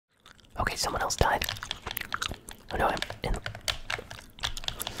Okay, someone else died. Oh no, I'm in.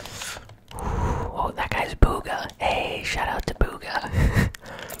 Oh, that guy's Bugha. Hey, shout out to Bugha.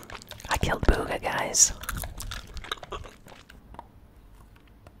 I killed Bugha, guys.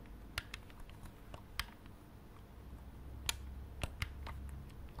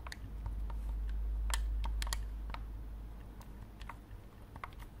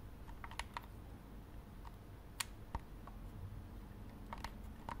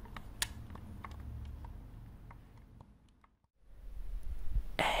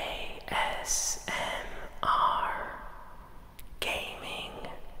 ASMR Gaming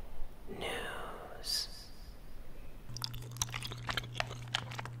News.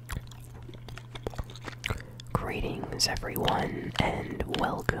 Greetings, everyone, and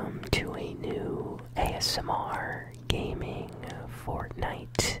welcome to a new ASMR Gaming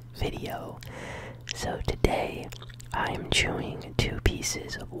Fortnite video. So today, I'm chewing 2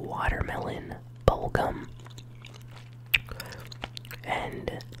 pieces of watermelon bubblegum.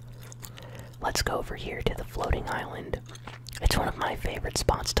 And let's go over here to the floating island. It's one of my favorite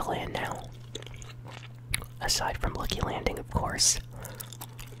spots to land now. Aside from Lucky Landing, of course.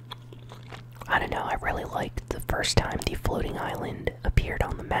 I don't know, I really liked the first time the floating island appeared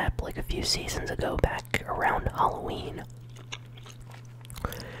on the map like a few seasons ago back around Halloween.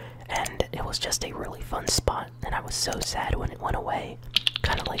 And it was just a really fun spot, and I was so sad when it went away.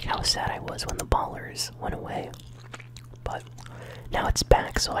 Kind of like how sad I was when the ballers went away. But now it's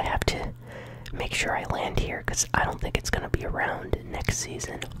back, so I have to make sure I land here, because I don't think it's going to be around next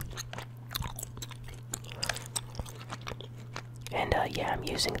season. And yeah, I'm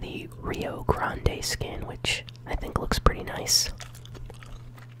using the Rio Grande skin, which I think looks pretty nice.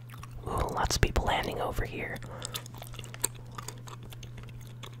 Ooh, lots of people landing over here.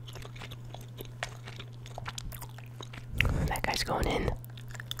 That guy's going in.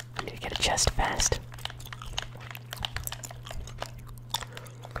 I need to get a chest fast.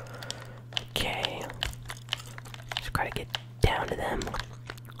 Okay. Just try to get down to them.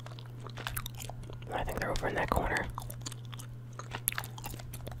 I think they're over in that corner.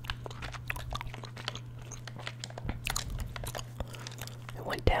 It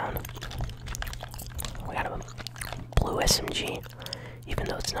went down. We got a blue SMG, even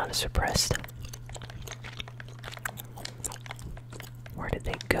though it's not a suppressed. Where did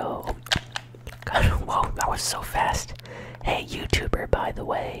they go? God, whoa, that was so fast. Hey, YouTuber, by the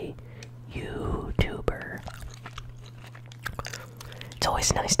way. YouTuber. It's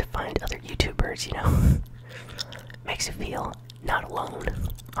always nice to find other YouTubers, you know? Makes you feel not alone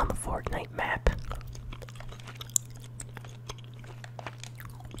on the Fortnite map.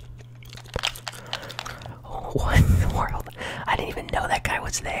 What in the world? I didn't even know that guy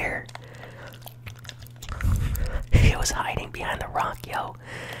was there. He was hiding behind the rock, yo.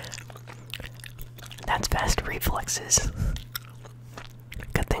 That's fast reflexes.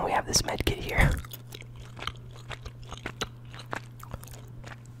 Good thing we have this medkit here.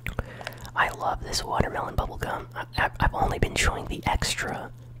 I love this watermelon bubblegum. I've only been chewing the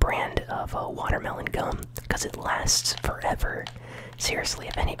extra brand of watermelon gum because it lasts forever. Seriously,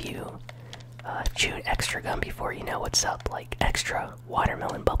 if any of you chewed extra gum before, you know what's up. Like extra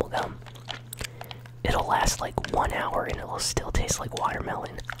watermelon bubblegum, it'll last like 1 hour and it'll still taste like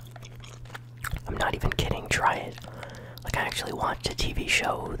watermelon. I'm not even kidding, try it. Like, I actually watched a TV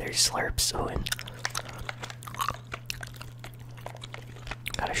show, there's slurps. Oh, and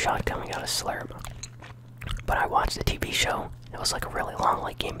got a shotgun, we got a slurp. But I watched the TV show, it was like a really long,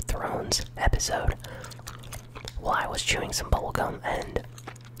 like, Game of Thrones episode, while I was chewing some bubblegum, and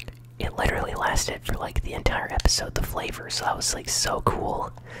it literally lasted for like the entire episode, the flavor, so that was like so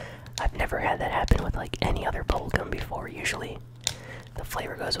cool. I've never had that happen with like any other bubblegum before. Usually the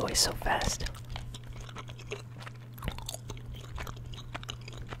flavor goes away so fast.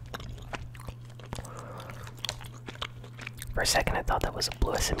 For a second I thought that was a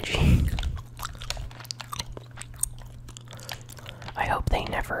blue SMG. I hope they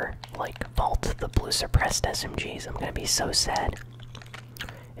never like vault the blue suppressed SMGs. I'm gonna be so sad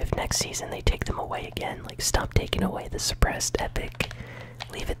if next season they take them away again. Like, stop taking away the suppressed epic.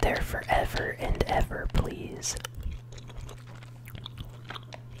 Leave it there forever and ever, please.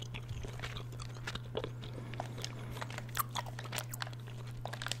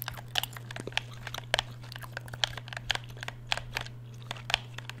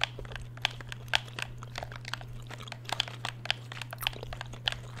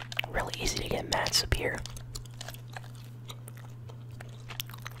 Really easy to get mats up here.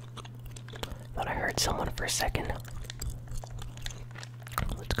 Thought I heard someone for a second.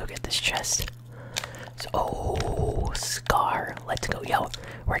 Let's go get this chest. So, oh, Scar. Let's go. Yo,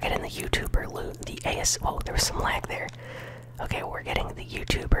 we're getting the YouTuber loot. The Whoa, there was some lag there. Okay, we're getting the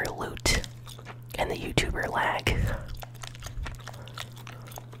YouTuber loot. And the YouTuber lag.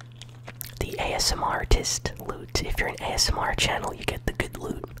 The ASMR artist loot. If you're an ASMR channel, you get the good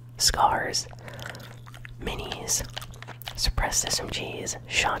loot. Scars. Minis. Suppressed SMGs.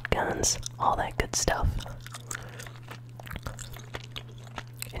 Shotguns. All that good stuff.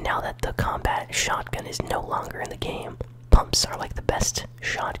 And now that the combat shotgun is no longer in the game, pumps are like the best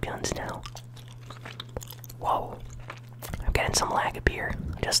shotguns now. Whoa. I'm getting some lag up here.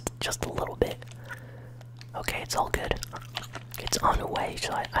 Just a little bit. Okay, it's all good. It's on the way,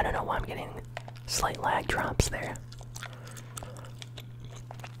 so I don't know why I'm getting slight lag drops there.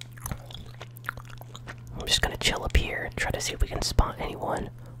 I'm just gonna chill up here, try to see if we can spot anyone.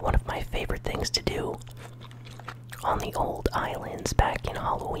 One of my favorite things to do on the old islands back in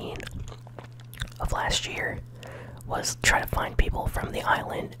Halloween of last year was try to find people from the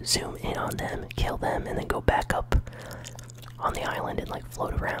island, zoom in on them, kill them, and then go back up on the island and like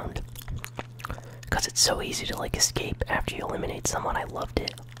float around. Because it's so easy to like escape after you eliminate someone. I loved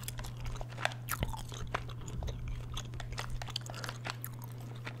it.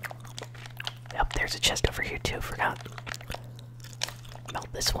 Yep, there's a chest over here too, forgot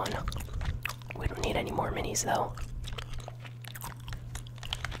about this one. We don't need any more minis though.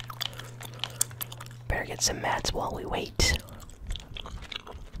 Better get some mats while we wait.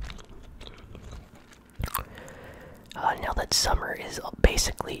 Now that summer is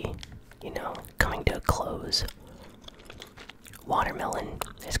basically, you know, coming to a close, watermelon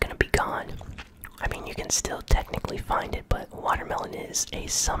is gonna be gone. I mean, you can still technically find it, but watermelon is a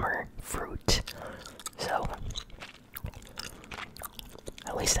summer fruit. So,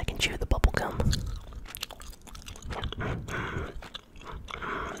 at least I can chew the bubble gum.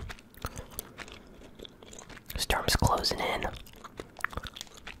 Storm's closing in.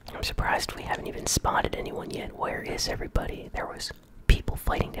 I'm surprised we haven't even spotted anyone yet. Where is everybody? There was people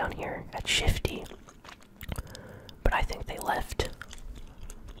fighting down here at Shifty, but I think they left.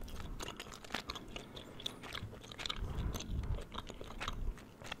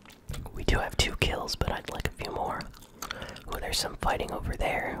 We do have 2 kills, but I'd like a few more. Oh, there's some fighting over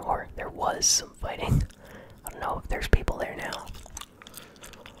there, or there was some fighting. I don't know if there's people there now.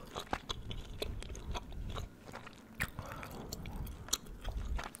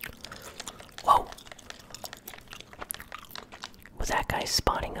 Whoa! Was that guy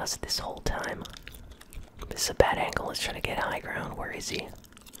spotting us this whole time? This is a bad angle. Let's try to get high ground. Where is he?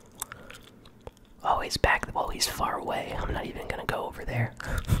 Oh, he's back. Well, he's far away. I'm not even gonna go over there.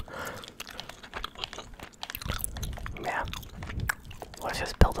 Yeah. Let's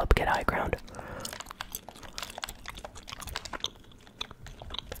just build up, get high ground.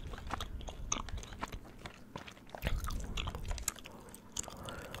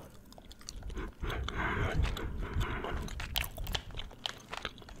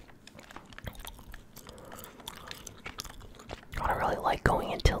 I don't really like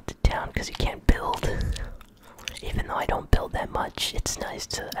going in Tilted Town because you can't build. Even though I don't build that much, it's nice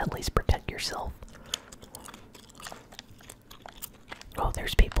to at least protect yourself. Oh,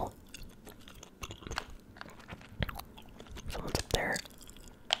 there's people. Someone's up there.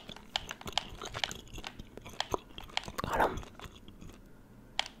 Got him.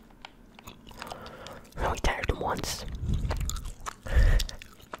 Oh, we tagged him once.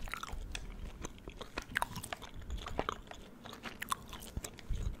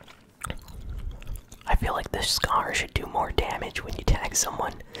 I feel like the Scar should do more damage when you tag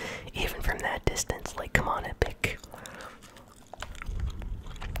someone, even from that distance. Like, come on, Epic.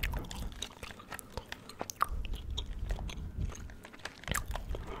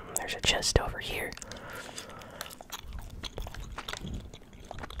 There's a chest over here.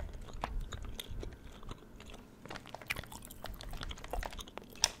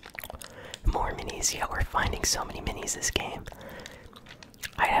 More minis. Yeah, we're finding so many minis this game.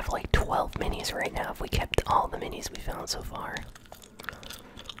 I have like 12 minis right now if we kept all the minis we found so far.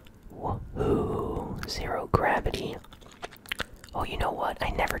 Woohoo! 0 gravity. Oh, you know what? I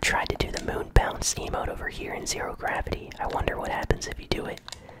never tried to do the moon bounce emote over here in 0 gravity. I wonder what happens if you do it.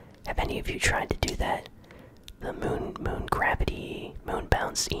 Have any of you tried to do that? The moon gravity, moon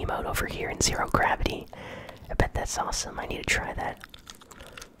bounce emote over here in 0 gravity. I bet that's awesome. I need to try that.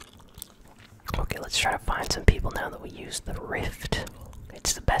 Okay, let's try to find some people now that we use the rift.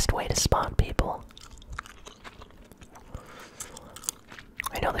 It's the best way to spot people.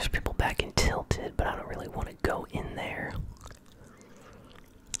 I know there's people back in Tilted, but I don't really want to go in there.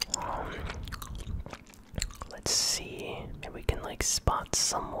 Let's see. Maybe we can like spot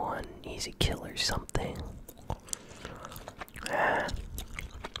someone, easy kill or something.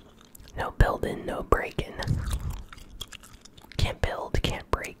 No building, no breaking. Can't build, can't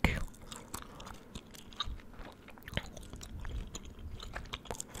break.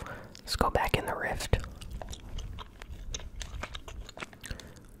 Let's go back in the rift.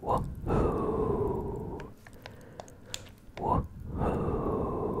 Woohoo! Woohoo!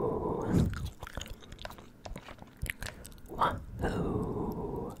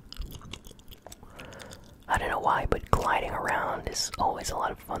 Woohoo! I don't know why, but gliding around is always a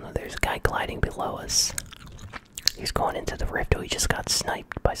lot of fun. There's a guy gliding below us. He's going into the rift. Oh, he just got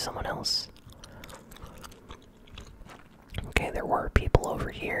sniped by someone else. Okay, there were people over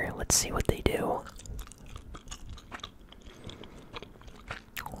here. Let's see what they do.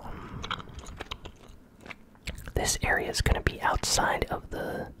 This area is going to be outside of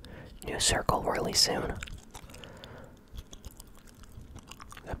the new circle really soon.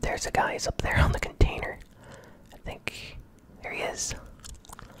 There's a guy. He's up there on the container. I think there he is.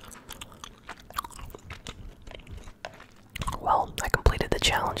 Well, I completed the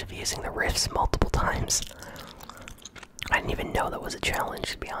challenge of using the rifts multiple times. I didn't even know that was a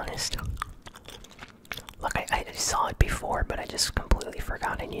challenge, to be honest. Look, I saw it before, but I just completely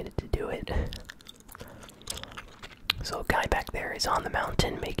forgot I needed to do it. So a guy back there is on the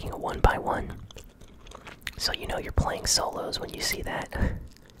mountain making a 1x1. So you know you're playing solos when you see that.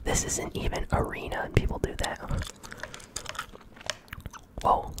 This isn't even arena and people do that.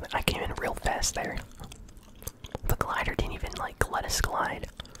 Whoa, I came in real fast there. The glider didn't even like let us glide.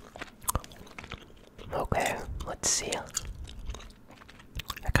 Okay, let's see.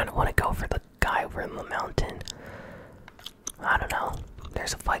 I kind of want to go for the guy over in the mountain. I don't know.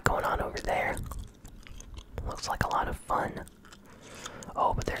 There's a fight going on over there. Looks like a lot of fun.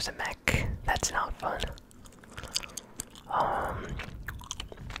 Oh, but there's a mech. That's not fun.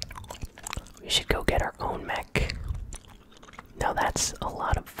 We should go get our own mech. Now that's a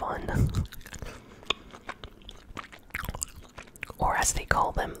lot of fun. Or as they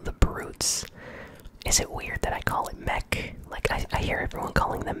call them, the brutes. Is it weird that I call it mech? Like, I hear everyone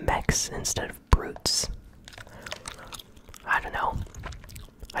calling them mechs instead of brutes. I don't know.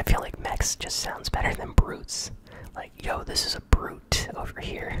 I feel like mechs just sounds better than brutes. Like, yo, this is a brute over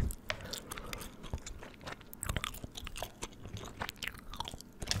here.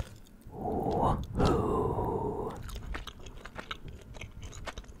 Woohoo.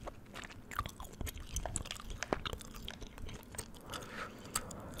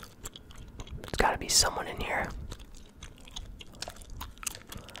 There's gotta be someone in here.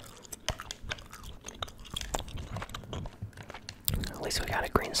 At least we got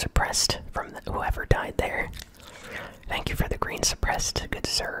a green suppressed from whoever died there. Thank you for the green suppressed, good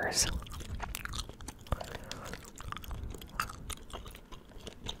sirs.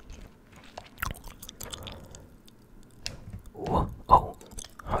 Whoa, oh,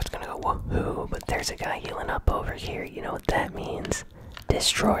 I was gonna go woohoo, but there's a guy healing up over here. You know what that means?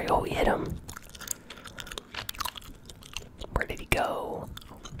 Destroy. Oh, hit him. Where did he go?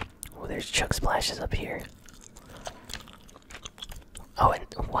 Oh, there's Chug Splashes up here. Oh, and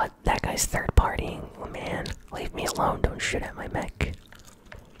what? That guy's third partying. Oh, man, leave me alone. Don't shoot at my mech.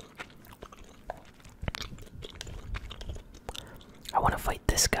 I want to fight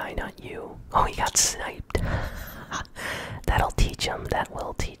this guy, not you. Oh, he got sniped. That'll teach him. That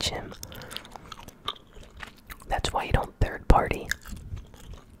will teach him. That's why you don't third party.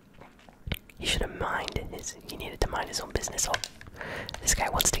 He should have minded his. He needed to mind his own business. Oh, this guy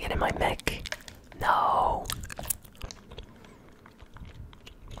wants to get in my mech. No.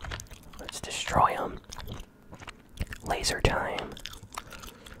 Let's destroy him. Laser time.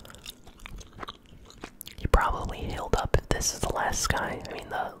 He probably healed up if this is the last guy. I mean,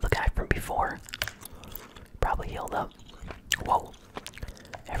 the guy from before. Probably healed up. Whoa.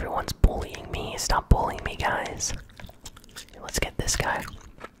 Everyone's bullying me. Stop bullying me, guys. Let's get this guy.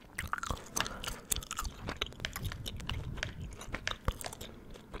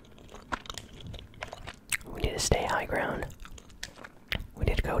 We need to stay high ground. We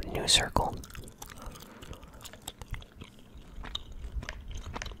need to go to new circle.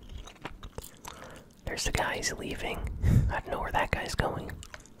 There's the guy, he's leaving. I don't know where that guy's going.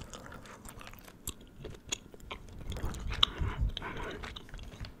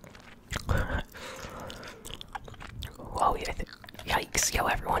 Whoa, yikes, yo,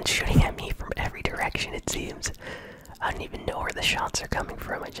 everyone's shooting at me from every direction, it seems. I don't even know where the shots are coming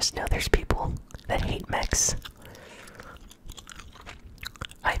from. I just know there's people that hate mechs.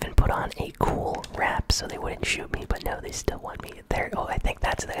 I even put on a cool rap so they wouldn't shoot me, but no, they still want me there. Oh, I think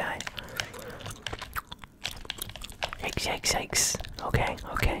that's the guy. Yikes, yikes, yikes. Okay,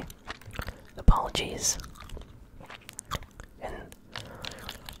 okay. Apologies.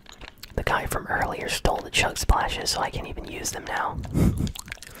 The guy from earlier stole the chug splashes, so I can't even use them now.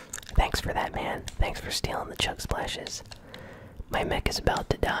 Thanks for that, man. Thanks for stealing the chug splashes. My mech is about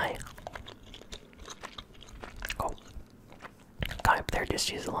to die. Oh. Guy up there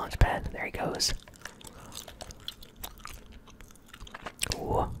just used the launch pad. There he goes.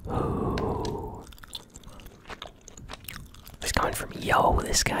 Whoa. He's coming from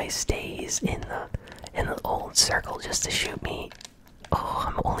this guy stays in the old circle just to shoot me. Oh,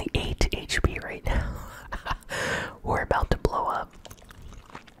 I'm only 8 HP right now. We're about to blow up.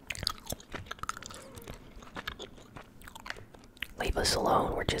 Leave us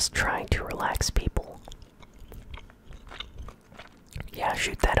alone, we're just trying to relax people. Yeah,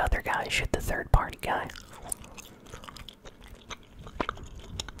 shoot that other guy, shoot the third party guy.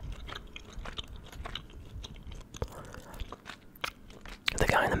 The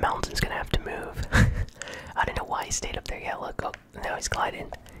guy in the mountain's gonna have to move. I don't know why he stayed up there. Yeah, look, oh, now he's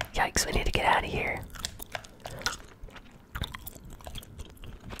gliding. Yikes, we need to get out of here.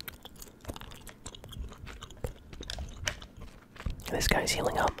 This guy's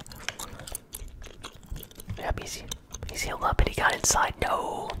healing up. Yep, he's healed up and he got inside.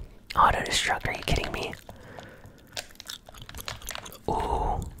 No! Auto-destruct, are you kidding me?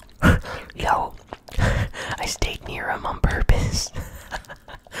 Ooh. Yo. I stayed near him on purpose.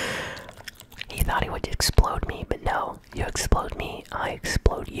 He thought he would explode me, but no. You explode me, I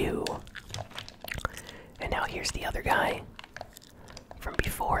explode you. And now here's the other guy from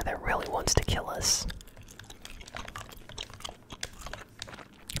before that really wants to kill us.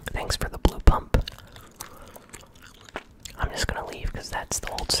 Thanks for the blue pump. I'm just gonna leave because that's the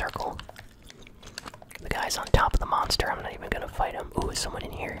old circle. The guy's on top of the monster. I'm not even gonna fight him. Ooh, is someone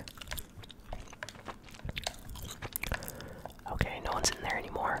in here? Okay, no one's in there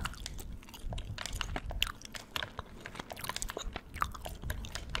anymore.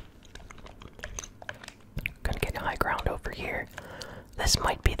 Gonna get high ground over here. This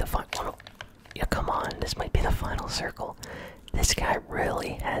might be the final. Yeah, come on. This might be the final circle. This guy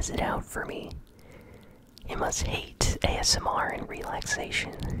really has it out for me. He must hate ASMR and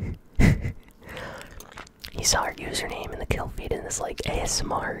relaxation. He saw our username in the kill feed and it's like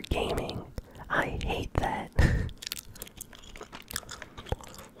ASMRGaming. I hate that.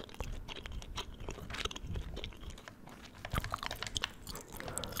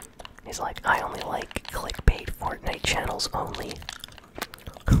 He's like, I only like clickbait Fortnite channels only.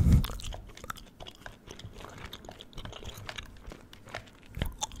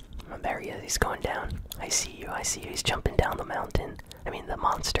 There he is, he's going down. I see you, he's jumping down the mountain. I mean the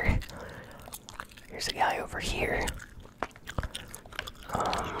monster. Here's a guy over here.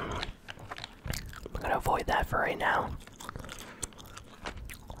 I'm gonna avoid that for right now.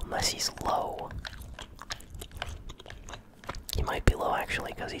 Unless he's low. He might be low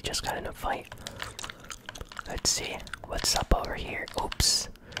actually, because he just got in a fight. Let's see, what's up over here? Oops.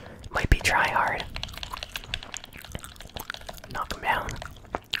 Might be tryhard. Knock him down.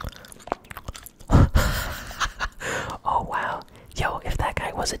 Oh wow. Yo, if that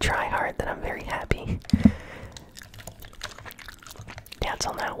guy was a tryhard, then I'm very happy. Dance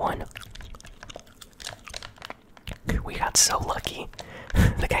on that one. We got so lucky.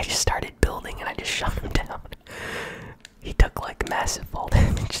 The guy just started building and I just shot him down. He took like massive fall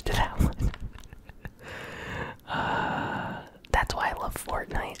damage to that one. That's why I love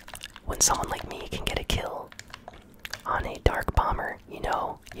Fortnite. When someone like me can get a kill on a dark bomber, you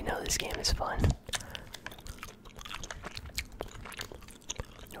know this game is fun.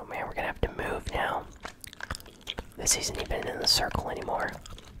 Oh man, we're gonna have to move now. This isn't even in the circle anymore.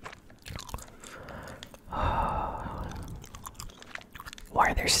 Why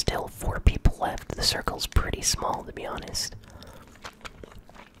are there still 4 people left? The circle's pretty small, to be honest.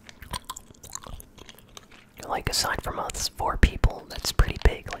 Like, aside from us, 4 people, that's pretty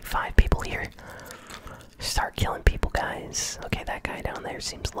big. Like, 5 people here. Start killing people, guys. Okay, that guy down there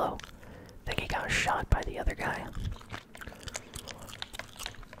seems low. I think he got shot by the other guy.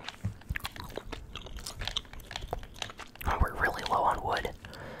 Oh, we're really low on wood.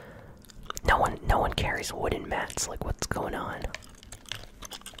 No one carries wooden mats. Like, what's going on?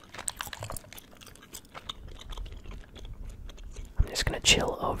 I'm just gonna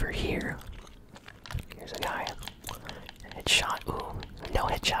chill over here. Here's a guy. Headshot. Ooh, no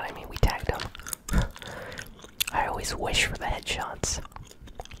headshot. I mean, we tagged him. I always wish for the headshots.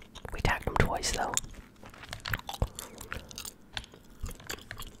 We tagged him twice, though.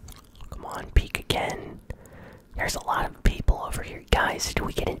 Come on, peek again. There's a lot of people over here. Guys, do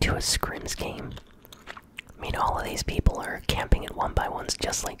we get into a scrims game? I mean, all of these people are camping in 1x1s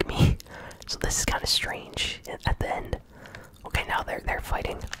just like me. So this is kind of strange at the end. Okay, now they're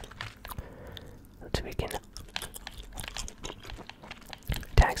fighting.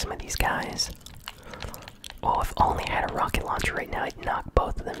 these guys. Oh, if only I had a rocket launcher right now, I'd knock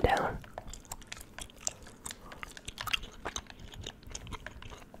both of them down.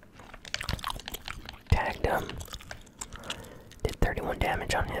 Tagged him. Did 31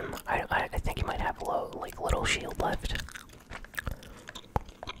 damage on him. I think he might have low, like, little shield left.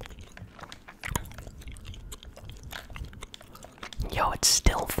 Yo, it's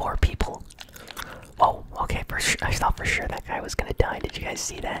still 4 people. Oh, okay, for sure. I thought for sure that guy was gonna die. Did you guys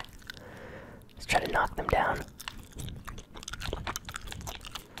see that? Let's try to knock them down.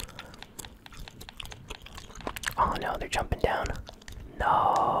 Oh no, they're jumping down.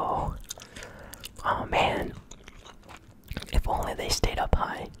 No. Oh man. If only they stayed up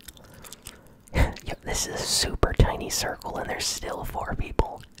high. Yo, this is a super tiny circle and there's still 4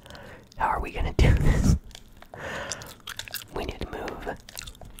 people. How are we gonna do this? We need to move.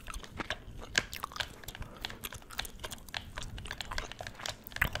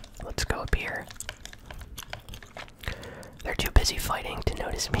 Let's go up here. They're too busy fighting to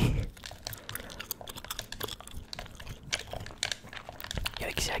notice me.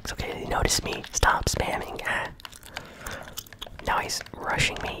 Yikes, yikes, okay, they noticed me. Stop spamming. Ah. Now he's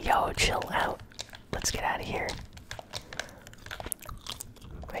rushing me. Yo, chill out. Let's get out of here.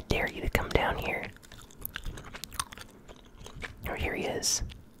 I dare you to come down here. Oh, here he is.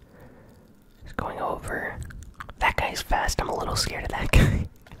 He's going over. That guy's fast. I'm a little scared of that guy.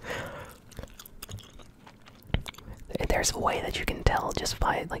 There's a way that you can tell just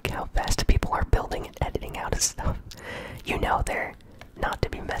by like how fast people are building and editing out of stuff. You know they're not to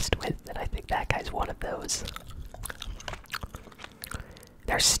be messed with, and I think that guy's one of those.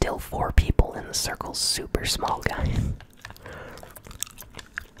 There's still 4 people in the circle, super small guy.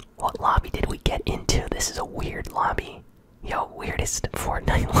 What lobby did we get into? This is a weird lobby. Yo, weirdest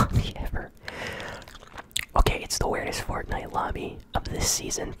Fortnite lobby ever. Okay, it's the weirdest Fortnite lobby of this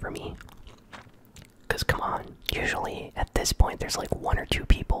season for me. Cause come on, usually at this point there's like 1 or 2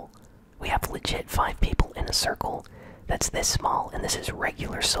 people. We have legit 5 people in a circle that's this small, and this is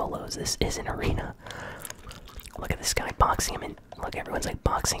regular solos. This is an arena. Look at this guy boxing him in. Look, everyone's like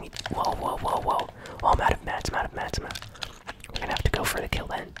boxing. Whoa, whoa, whoa, whoa. Oh, I'm out of mats, I'm out of mats, We're gonna have to go for the kill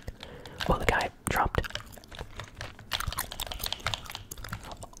then. Oh, the guy dropped.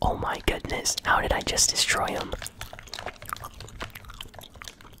 Oh my goodness, how did I just destroy him?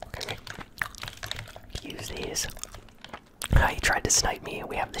 Okay, use these. He tried to snipe me.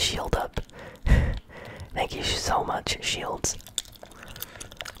 We have the shield up. Thank you so much, shields.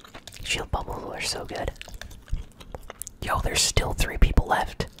 Shield bubbles are so good. Yo, there's still 3 people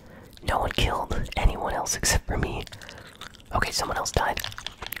left. No one killed anyone else except for me. Okay, someone else died.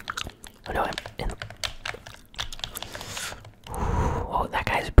 Oh no, I'm in. Oh, that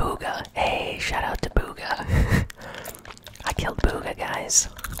guy's Bugha. Hey, shout out to Bugha. I killed Bugha, guys.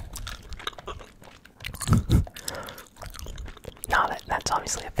 No, that's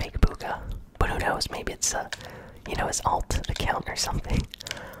obviously a fake Bugha. But who knows, maybe it's you know, his alt account or something.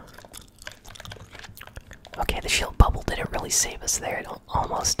 Okay, the shield bubble didn't really save us there. It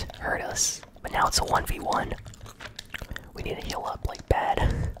almost hurt us. But now it's a 1v1. We need to heal up like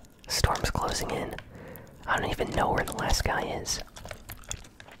bad. Storm's closing in. I don't even know where the last guy is.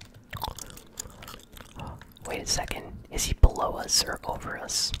 Wait a second. Is he below us or over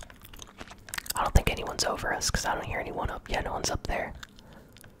us? I don't think anyone's over us because I don't hear anyone up. Yeah, no one's up there.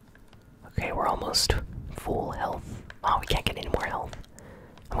 Okay, we're almost full health. Oh, we can't get any more health.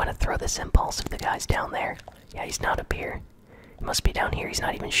 I'm gonna throw this impulse if the guy's down there. Yeah, he's not up here. He must be down here. He's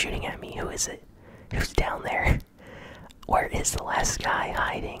not even shooting at me. Who is it? Who's down there? Where is the last guy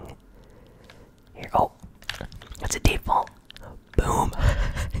hiding? Here. Oh, that's a default. Boom.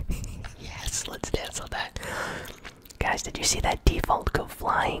 Yes, let's dance on that. Guys, did you see that default go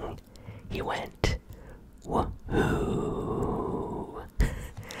flying? He went woohoo.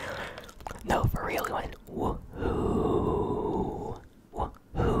 No, for real, he went woohoo.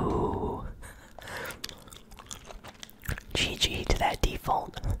 Woohoo. GG to that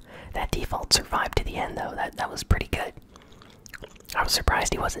default. That default survived to the end though. That was pretty good. I was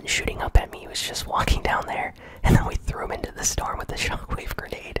surprised he wasn't shooting up at me. He was just walking down there, and then we threw him into the storm with a shockwave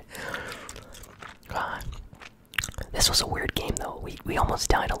grenade. This was a weird game though. We almost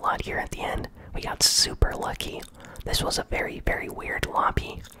died a lot here at the end. We got super lucky. This was a very, very weird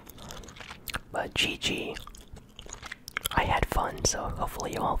lobby. But GG. I had fun, so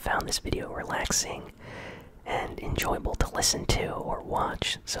hopefully you all found this video relaxing and enjoyable to listen to or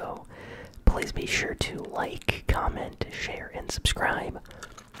watch. So please be sure to like, comment, share, and subscribe.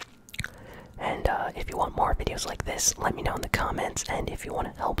 And if you want more videos like this, let me know in the comments. And if you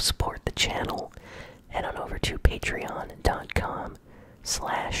want to help support the channel, head on over to patreon.com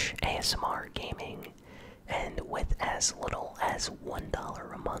patreon.com/ASMRGaming. And with as little as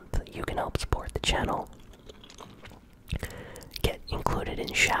 $1 a month, you can help support the channel, get included in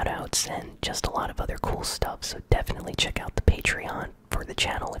shoutouts, and just a lot of other cool stuff. So definitely check out the Patreon for the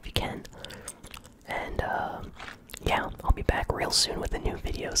channel if you can. And yeah, I'll be back real soon with a new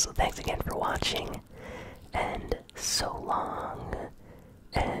video. So thanks again for watching, and so long.